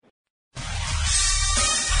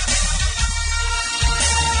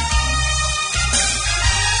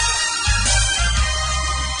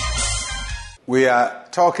We are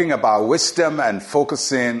talking about wisdom and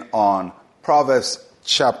focusing on Proverbs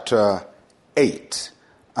chapter 8.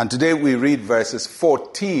 And today we read verses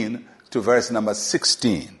 14 to verse number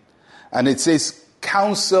 16. And it says,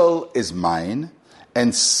 "Counsel is mine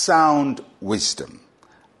and sound wisdom.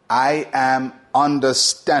 I am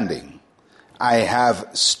understanding. I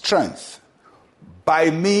have strength. By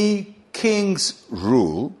me kings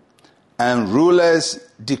rule and rulers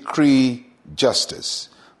decree justice.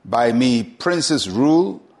 By me princes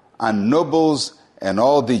rule and nobles and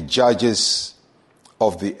all the judges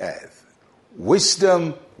of the earth."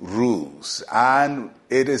 Wisdom rules. And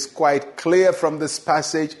it is quite clear from this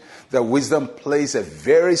passage that wisdom plays a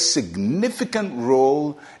very significant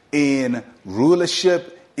role in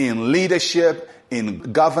rulership, in leadership,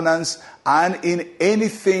 in governance, and in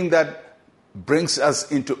anything that brings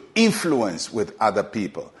us into influence with other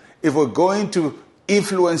people. If we're going to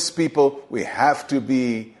influence people, we have to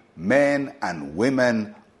be men and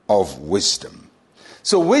women of wisdom.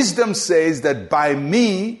 So wisdom says that by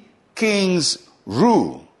me, kings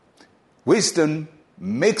rule. Wisdom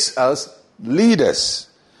makes us leaders.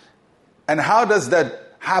 And how does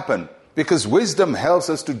that happen? Because wisdom helps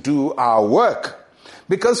us to do our work.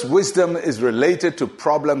 Because wisdom is related to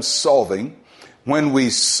problem solving, when we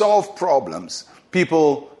solve problems,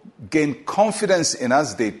 people gain confidence in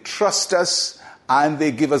us, they trust us, and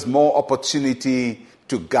they give us more opportunity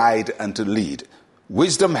to guide and to lead.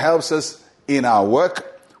 Wisdom helps us in our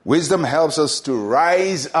work. Wisdom helps us to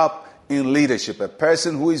rise up in leadership. A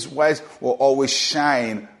person who is wise will always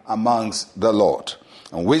shine amongst the Lord.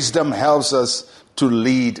 And wisdom helps us to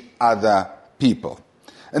lead other people.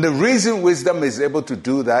 And the reason wisdom is able to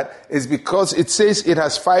do that is because it says it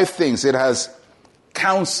has 5 things. It has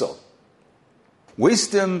counsel.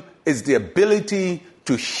 Wisdom is the ability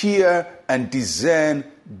to hear and discern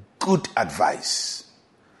good advice.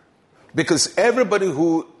 Because everybody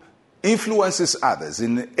who influences others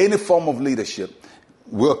in any form of leadership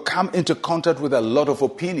will come into contact with a lot of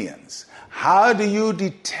opinions. How do you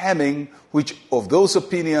determine which of those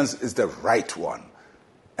opinions is the right one?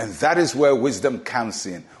 And that is where wisdom comes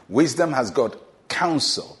in. Wisdom has got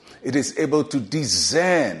counsel. It is able to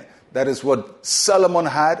discern. That is what Solomon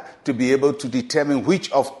had, to be able to determine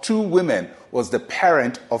which of 2 women was the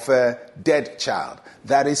parent of a dead child.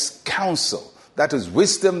 That is counsel. That is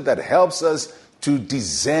wisdom that helps us to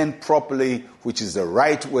discern properly which is the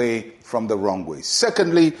right way from the wrong way.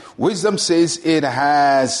 Secondly, wisdom says it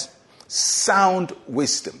has sound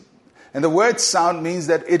wisdom. And the word sound means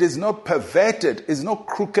that it is not perverted, it's not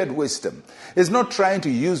crooked wisdom. It's not trying to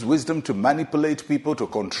use wisdom to manipulate people, to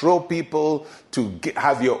control people, to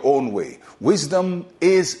have your own way. Wisdom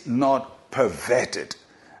is not perverted.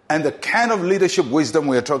 And the kind of leadership wisdom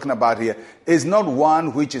we are talking about here is not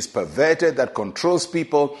one which is perverted, that controls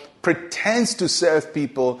people, pretends to serve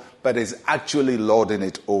people, but is actually lording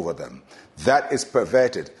it over them. That is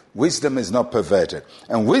perverted. Wisdom is not perverted.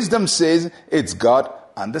 And wisdom says it's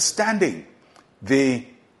got understanding, the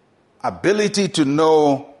ability to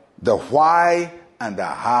know the why and the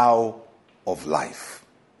how of life.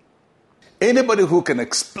 Anybody who can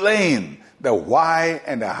explain the why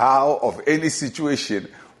and the how of any situation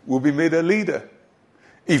will be made a leader.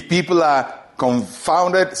 If people are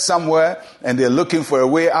confounded somewhere and they're looking for a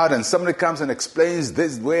way out, and somebody comes and explains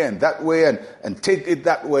this way and that way and take it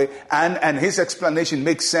that way, and his explanation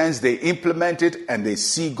makes sense, they implement it and they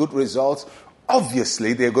see good results,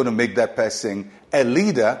 obviously they're going to make that person a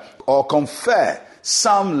leader or confer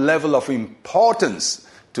some level of importance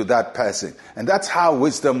to that person. And that's how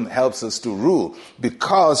wisdom helps us to rule,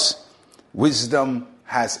 because wisdom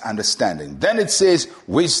has understanding. Then it says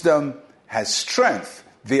wisdom has strength,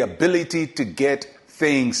 the ability to get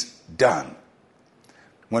things done.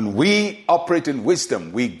 When we operate in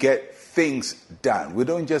wisdom, we get things done. We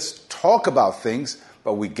don't just talk about things,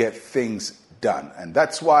 but we get things done. And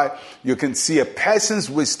that's why you can see a person's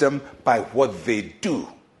wisdom by what they do.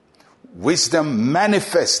 Wisdom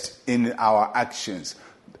manifests in our actions,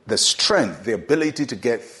 the strength, the ability to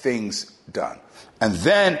get things done. And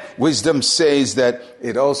then wisdom says that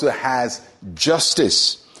it also has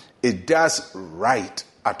justice. It does right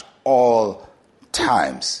at all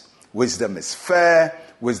times. Wisdom is fair.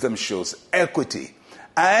 Wisdom shows equity.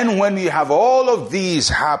 And when you have all of these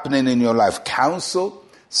happening in your life, counsel,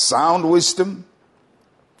 sound wisdom,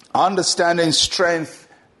 understanding, strength,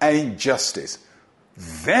 and justice,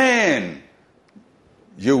 then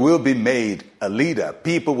you will be made a leader.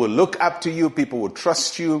 People will look up to you. People will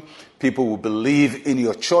trust you. People will believe in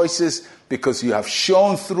your choices because you have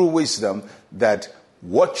shown through wisdom that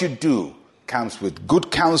what you do comes with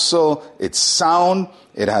good counsel. It's sound.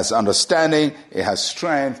 It has understanding. It has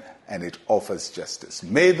strength. and it offers justice.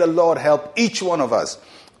 May the Lord help each one of us,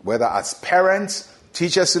 whether as parents,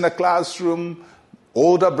 teachers in the classroom,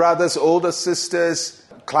 older brothers, older sisters,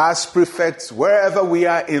 class prefects, wherever we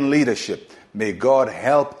are in leadership. May God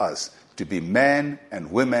help us to be men and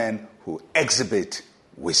women who exhibit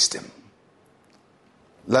wisdom.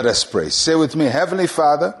 Let us pray. Say with me, Heavenly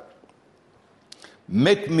Father,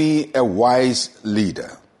 make me a wise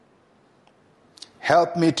leader.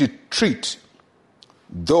 Help me to treat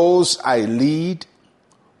those I lead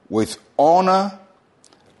with honor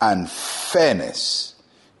and fairness.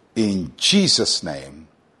 In Jesus' name,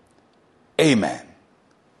 amen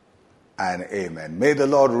and amen. May the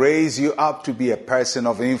Lord raise you up to be a person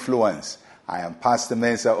of influence. I am Pastor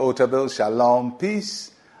Mensa Otabil. Shalom,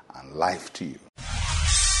 peace, and life to you.